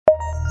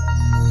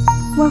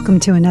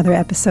Welcome to another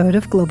episode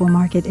of Global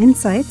Market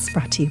Insights,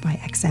 brought to you by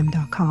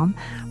XM.com,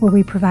 where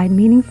we provide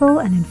meaningful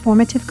and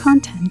informative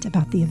content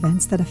about the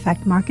events that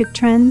affect market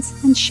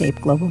trends and shape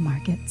global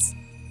markets.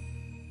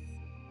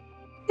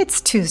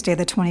 It's Tuesday,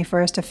 the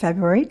 21st of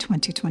February,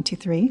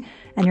 2023,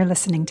 and you're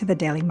listening to the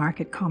Daily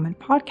Market Comment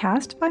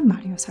podcast by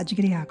Marios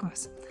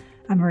Hadjikyriacos.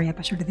 I'm Maria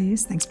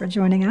Pachurdiz. Thanks for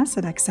joining us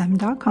at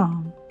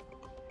XM.com.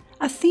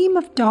 A theme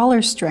of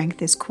dollar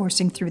strength is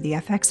coursing through the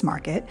FX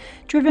market,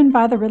 driven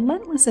by the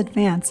relentless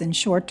advance in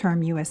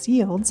short-term U.S.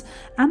 yields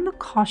and the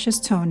cautious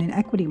tone in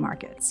equity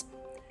markets.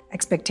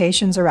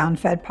 Expectations around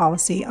Fed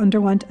policy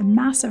underwent a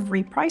massive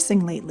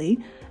repricing lately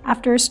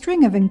after a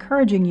string of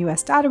encouraging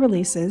U.S. data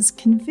releases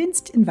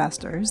convinced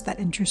investors that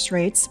interest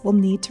rates will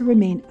need to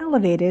remain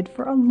elevated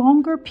for a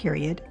longer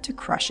period to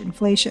crush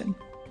inflation.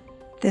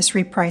 This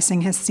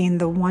repricing has seen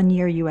the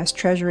one-year U.S.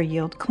 Treasury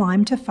yield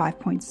climb to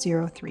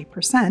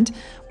 5.03%,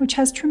 which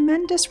has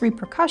tremendous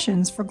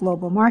repercussions for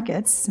global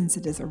markets since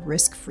it is a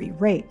risk-free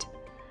rate.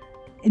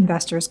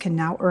 Investors can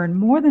now earn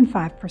more than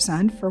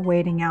 5% for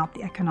waiting out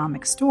the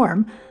economic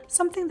storm,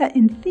 something that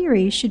in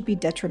theory should be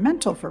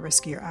detrimental for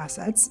riskier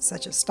assets,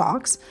 such as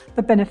stocks,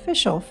 but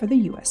beneficial for the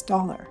U.S.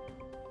 dollar.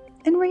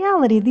 In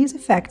reality, these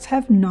effects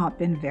have not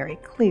been very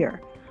clear.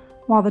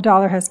 While the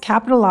dollar has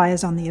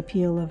capitalized on the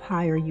appeal of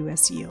higher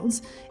U.S.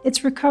 yields,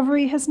 its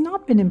recovery has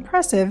not been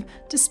impressive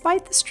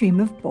despite the stream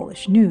of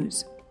bullish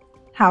news.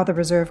 How the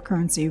reserve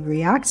currency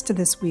reacts to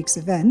this week's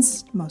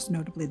events, most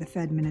notably the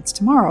Fed minutes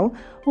tomorrow,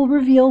 will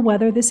reveal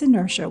whether this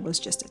inertia was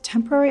just a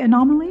temporary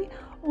anomaly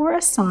or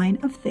a sign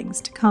of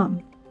things to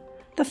come.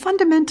 The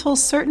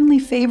fundamentals certainly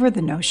favor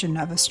the notion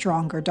of a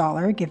stronger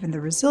dollar given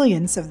the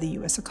resilience of the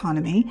U.S.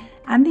 economy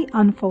and the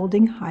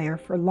unfolding higher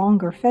for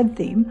longer Fed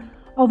theme,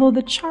 although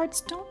the charts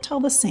don't tell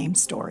the same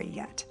story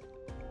yet.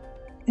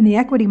 In the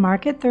equity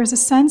market, there's a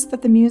sense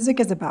that the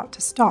music is about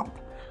to stop.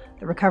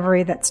 The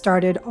recovery that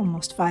started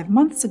almost 5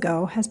 months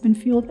ago has been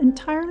fueled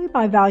entirely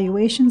by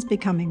valuations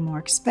becoming more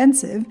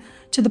expensive,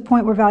 to the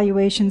point where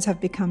valuations have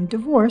become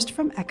divorced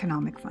from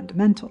economic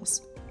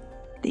fundamentals.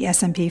 The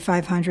S&P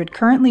 500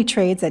 currently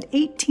trades at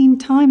 18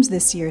 times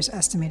this year's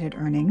estimated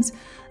earnings,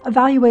 a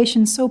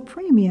valuation so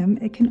premium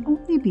it can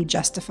only be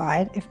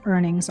justified if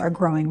earnings are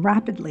growing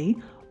rapidly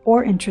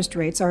or interest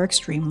rates are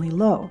extremely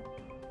low.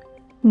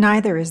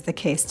 Neither is the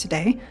case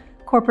today.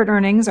 Corporate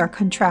earnings are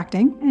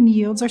contracting and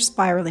yields are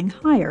spiraling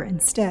higher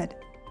instead.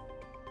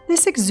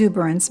 This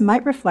exuberance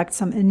might reflect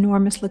some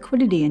enormous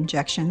liquidity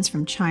injections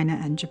from China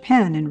and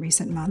Japan in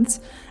recent months,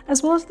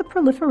 as well as the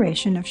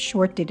proliferation of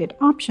short-dated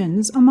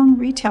options among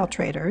retail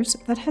traders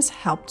that has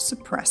helped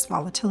suppress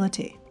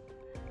volatility.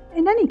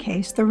 In any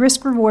case, the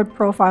risk-reward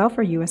profile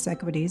for U.S.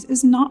 equities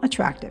is not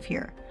attractive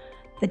here.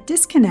 The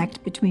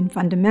disconnect between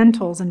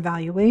fundamentals and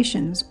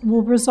valuations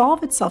will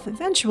resolve itself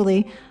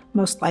eventually,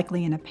 most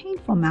likely in a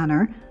painful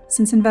manner,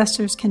 since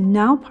investors can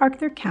now park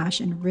their cash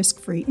in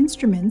risk-free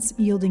instruments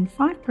yielding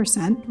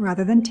 5%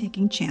 rather than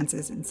taking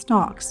chances in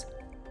stocks.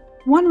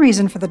 One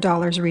reason for the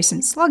dollar's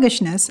recent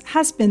sluggishness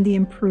has been the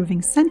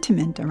improving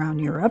sentiment around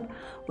Europe,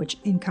 which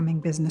incoming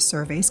business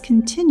surveys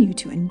continue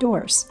to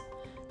endorse.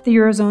 The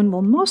Eurozone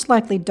will most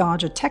likely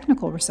dodge a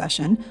technical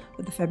recession,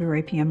 with the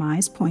February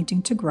PMIs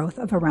pointing to growth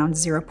of around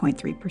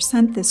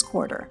 0.3% this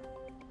quarter.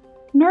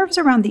 Nerves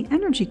around the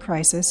energy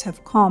crisis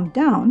have calmed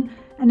down,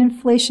 and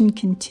inflation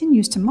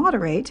continues to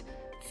moderate,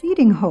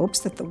 feeding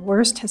hopes that the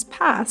worst has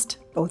passed,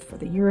 both for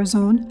the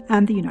Eurozone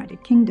and the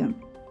United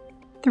Kingdom.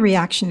 The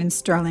reaction in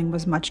sterling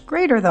was much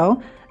greater,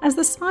 though, as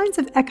the signs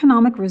of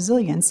economic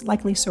resilience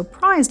likely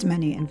surprised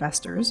many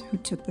investors who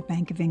took the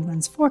Bank of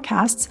England's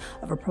forecasts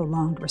of a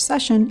prolonged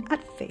recession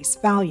at face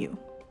value.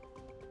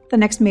 The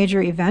next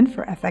major event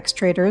for FX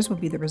traders will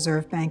be the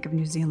Reserve Bank of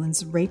New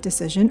Zealand's rate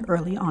decision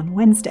early on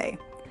Wednesday.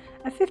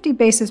 A 50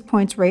 basis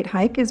points rate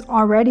hike is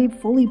already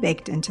fully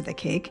baked into the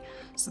cake,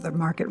 so the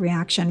market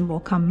reaction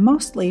will come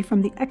mostly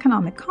from the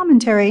economic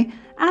commentary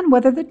and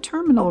whether the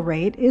terminal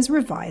rate is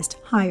revised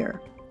higher.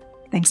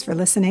 Thanks for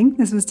listening.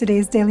 This was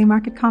today's Daily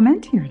Market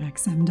Comment here at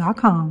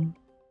XM.com.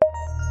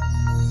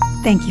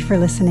 Thank you for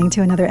listening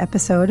to another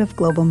episode of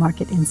Global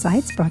Market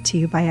Insights brought to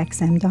you by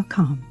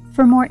XM.com.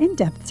 For more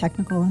in-depth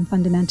technical and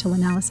fundamental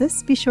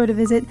analysis, be sure to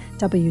visit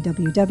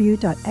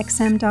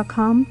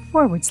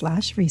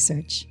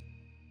www.xm.com/research.